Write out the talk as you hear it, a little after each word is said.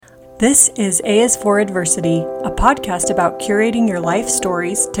This is A is for Adversity, a podcast about curating your life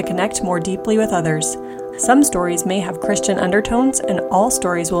stories to connect more deeply with others. Some stories may have Christian undertones, and all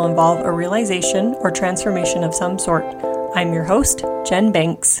stories will involve a realization or transformation of some sort. I'm your host, Jen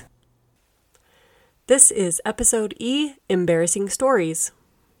Banks. This is episode E, Embarrassing Stories.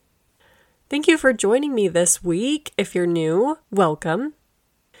 Thank you for joining me this week. If you're new, welcome.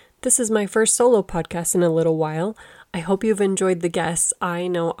 This is my first solo podcast in a little while. I hope you've enjoyed the guests. I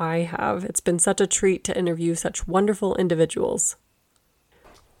know I have. It's been such a treat to interview such wonderful individuals.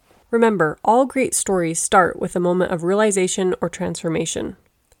 Remember, all great stories start with a moment of realization or transformation.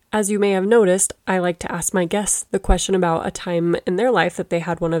 As you may have noticed, I like to ask my guests the question about a time in their life that they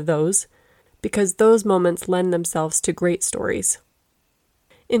had one of those, because those moments lend themselves to great stories.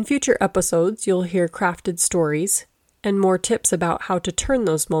 In future episodes, you'll hear crafted stories and more tips about how to turn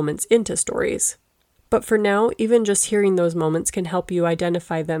those moments into stories. But for now, even just hearing those moments can help you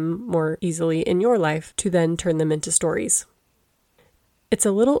identify them more easily in your life to then turn them into stories. It's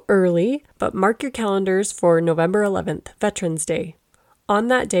a little early, but mark your calendars for November 11th, Veterans Day. On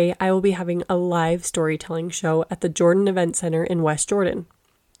that day, I will be having a live storytelling show at the Jordan Event Center in West Jordan.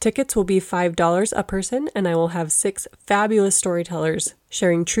 Tickets will be $5 a person, and I will have 6 fabulous storytellers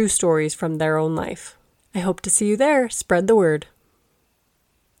sharing true stories from their own life. I hope to see you there. Spread the word.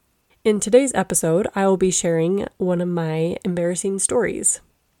 In today's episode, I will be sharing one of my embarrassing stories.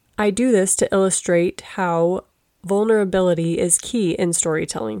 I do this to illustrate how vulnerability is key in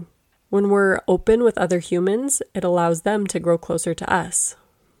storytelling. When we're open with other humans, it allows them to grow closer to us.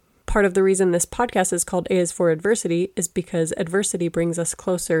 Part of the reason this podcast is called A is for Adversity is because adversity brings us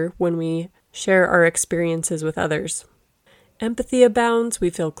closer when we share our experiences with others. Empathy abounds,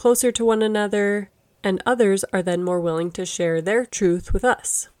 we feel closer to one another, and others are then more willing to share their truth with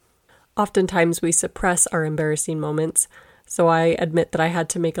us. Oftentimes we suppress our embarrassing moments, so I admit that I had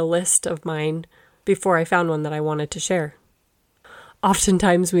to make a list of mine before I found one that I wanted to share.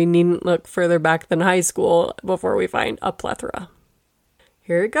 Oftentimes we needn't look further back than high school before we find a plethora.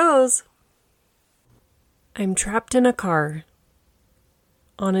 Here it goes. I'm trapped in a car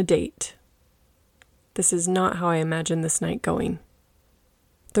on a date. This is not how I imagined this night going.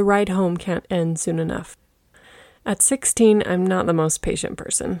 The ride home can't end soon enough. At 16, I'm not the most patient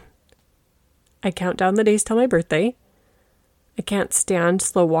person. I count down the days till my birthday. I can't stand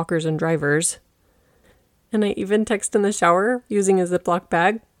slow walkers and drivers. And I even text in the shower using a Ziploc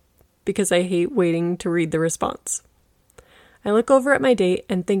bag because I hate waiting to read the response. I look over at my date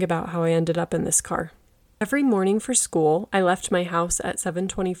and think about how I ended up in this car. Every morning for school, I left my house at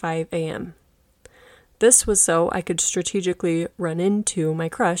 7:25 a.m. This was so I could strategically run into my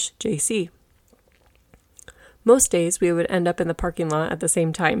crush, JC. Most days we would end up in the parking lot at the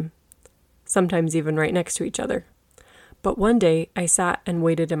same time, sometimes even right next to each other. But one day I sat and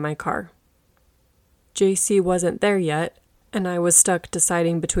waited in my car. JC wasn't there yet, and I was stuck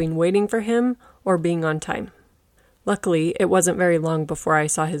deciding between waiting for him or being on time. Luckily, it wasn't very long before I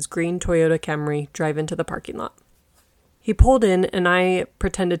saw his green Toyota Camry drive into the parking lot. He pulled in, and I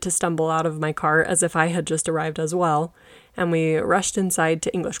pretended to stumble out of my car as if I had just arrived as well, and we rushed inside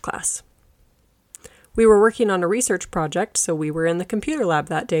to English class. We were working on a research project, so we were in the computer lab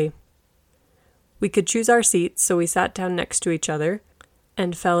that day. We could choose our seats, so we sat down next to each other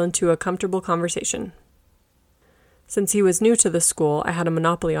and fell into a comfortable conversation. Since he was new to the school, I had a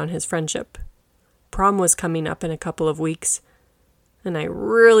monopoly on his friendship. Prom was coming up in a couple of weeks, and I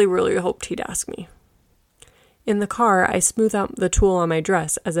really hoped he'd ask me. In the car, I smooth out the tulle on my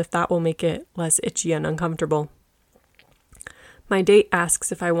dress as if that will make it less itchy and uncomfortable. My date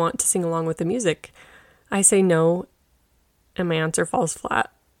asks if I want to sing along with the music. I say no, and my answer falls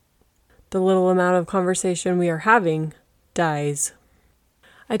flat. The little amount of conversation we are having dies.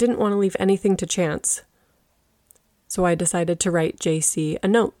 I didn't want to leave anything to chance, so I decided to write JC a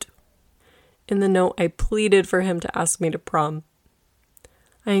note. In the note, I pleaded for him to ask me to prom.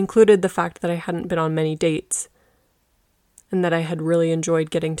 I included the fact that I hadn't been on many dates, and that I had really enjoyed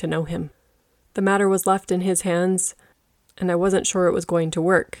getting to know him. The matter was left in his hands, and I wasn't sure it was going to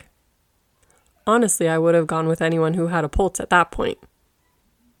work. Honestly, I would have gone with anyone who had a pulse at that point.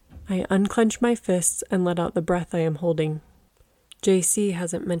 I unclenched my fists and let out the breath I am holding. JC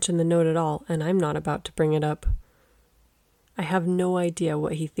hasn't mentioned the note at all, and I'm not about to bring it up. I have no idea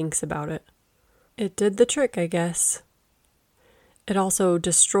what he thinks about it. It did the trick, I guess. It also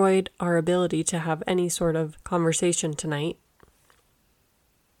destroyed our ability to have any sort of conversation tonight.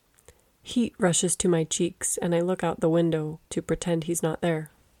 Heat rushes to my cheeks, and I look out the window to pretend he's not there.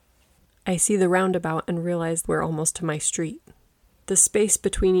 I see the roundabout and realize we're almost to my street. The space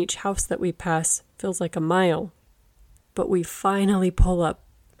between each house that we pass feels like a mile, but we finally pull up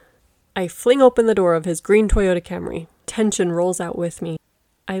I fling open the door of his green Toyota Camry. Tension rolls out with me.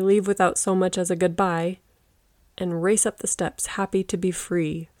 I leave without so much as a goodbye and race up the steps, happy to be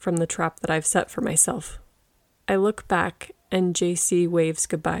free from the trap that I've set for myself. I look back and JC waves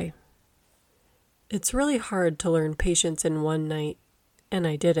goodbye. It's really hard to learn patience in one night, and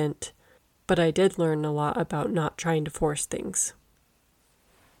I didn't, but I did learn a lot about not trying to force things.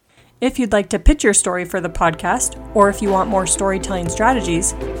 If you'd like to pitch your story for the podcast, or if you want more storytelling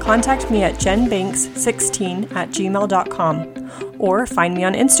strategies, contact me at jenbanks16@gmail.com, or find me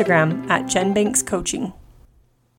on Instagram at jenbankscoaching.